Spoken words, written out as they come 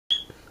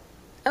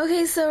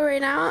Okay, so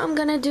right now I'm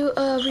gonna do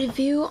a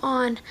review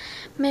on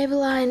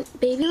Maybelline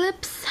Baby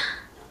Lips,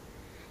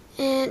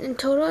 and in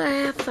total I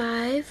have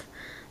 5,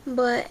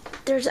 but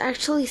there's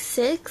actually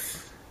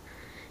 6,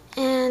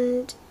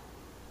 and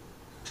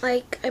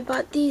like I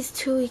bought these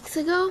 2 weeks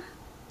ago,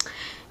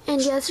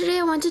 and yesterday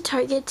I went to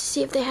Target to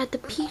see if they had the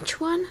peach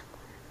one,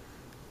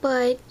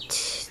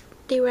 but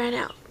they ran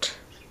out,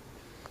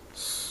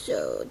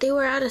 so they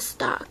were out of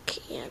stock,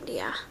 and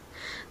yeah,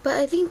 but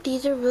I think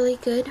these are really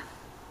good.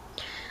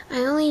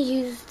 I only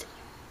used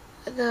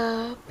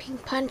the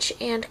Pink Punch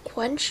and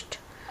Quenched.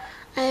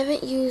 I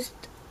haven't used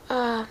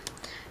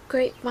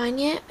Grapevine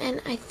yet,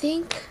 and I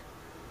think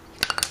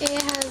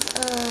it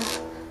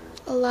has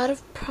a lot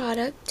of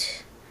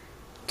product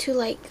to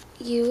like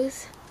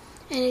use,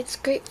 and it's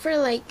great for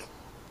like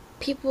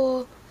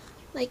people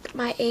like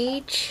my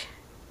age,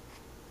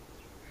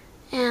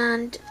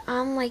 and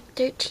I'm like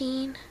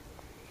 13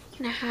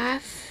 and a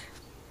half,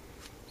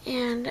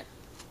 and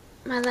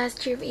my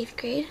last year of 8th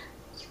grade.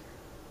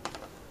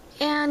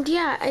 And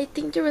yeah, I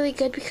think they're really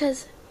good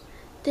because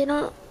they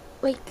don't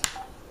like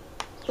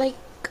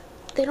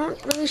they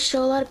don't really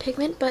show a lot of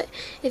pigment, but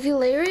if you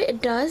layer it,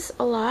 it does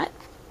a lot.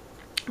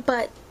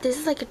 But this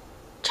is like a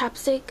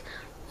chapstick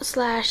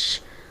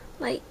slash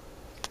like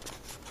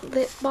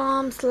lip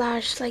balm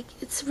slash like,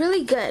 it's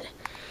really good.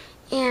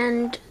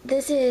 And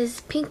this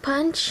is Pink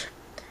Punch,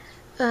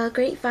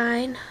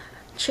 Grapevine,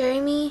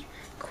 Cherry Me,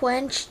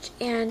 Quenched,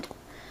 and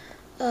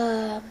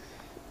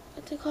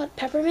what's it called,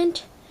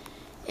 Peppermint.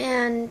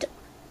 And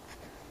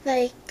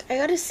like, I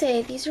gotta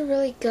say, these are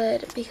really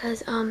good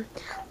because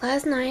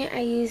last night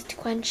I used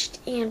Quenched,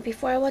 and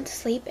before I went to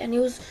sleep, and it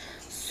was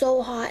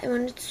so hot, and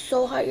when it's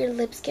so hot your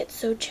lips get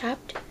so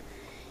chapped,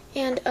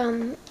 and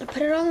I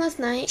put it on last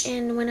night,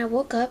 and when I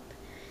woke up,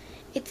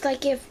 it's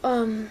like if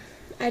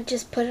I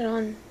just put it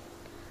on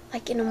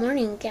like in the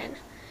morning again,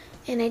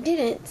 and I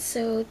didn't.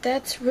 So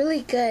that's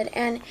really good.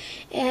 And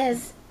it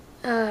has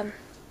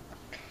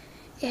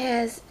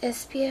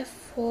SPF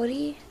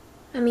 40,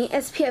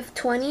 SPF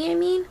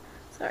 20,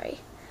 sorry,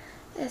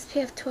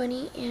 SPF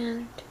 20,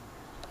 and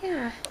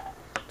yeah,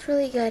 it's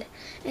really good.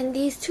 And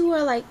these two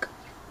are like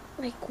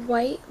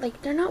white,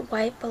 like they're not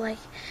white, but like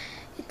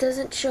it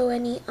doesn't show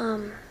any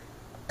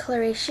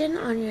coloration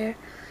on your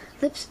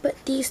lips, but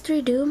these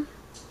 3 do.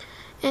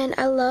 And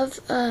I love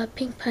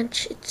Pink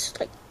Punch. It's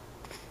like,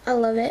 I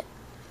love it,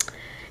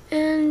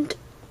 and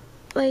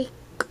like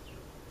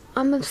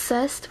I'm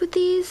obsessed with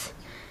these,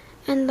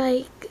 and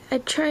like I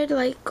tried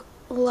like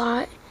a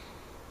lot,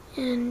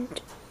 and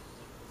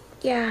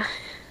yeah.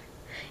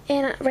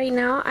 And right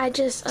now I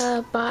just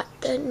bought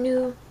the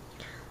new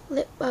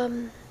lip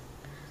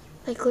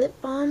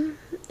lip balm.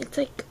 It's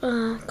like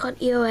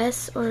called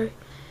EOS, or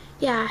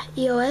yeah,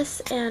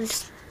 EOS, and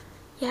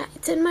yeah,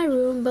 it's in my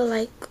room. But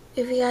like,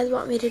 if you guys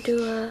want me to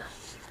do a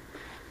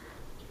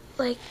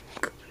like,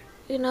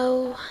 you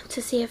know,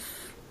 to see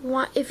if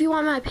you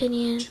want my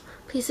opinion,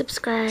 please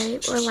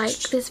subscribe or like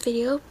this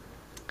video.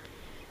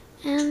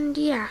 And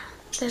yeah,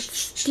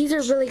 these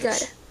are really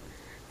good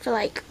for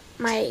like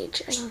my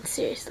age. I mean,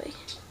 seriously,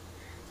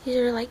 these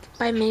are like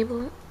by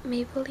Maybelline,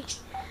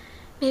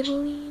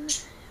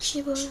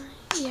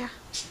 yeah,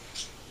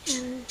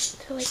 and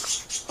they're like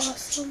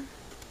awesome.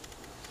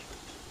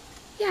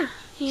 Yeah,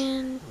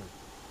 and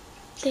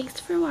thanks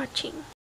for watching.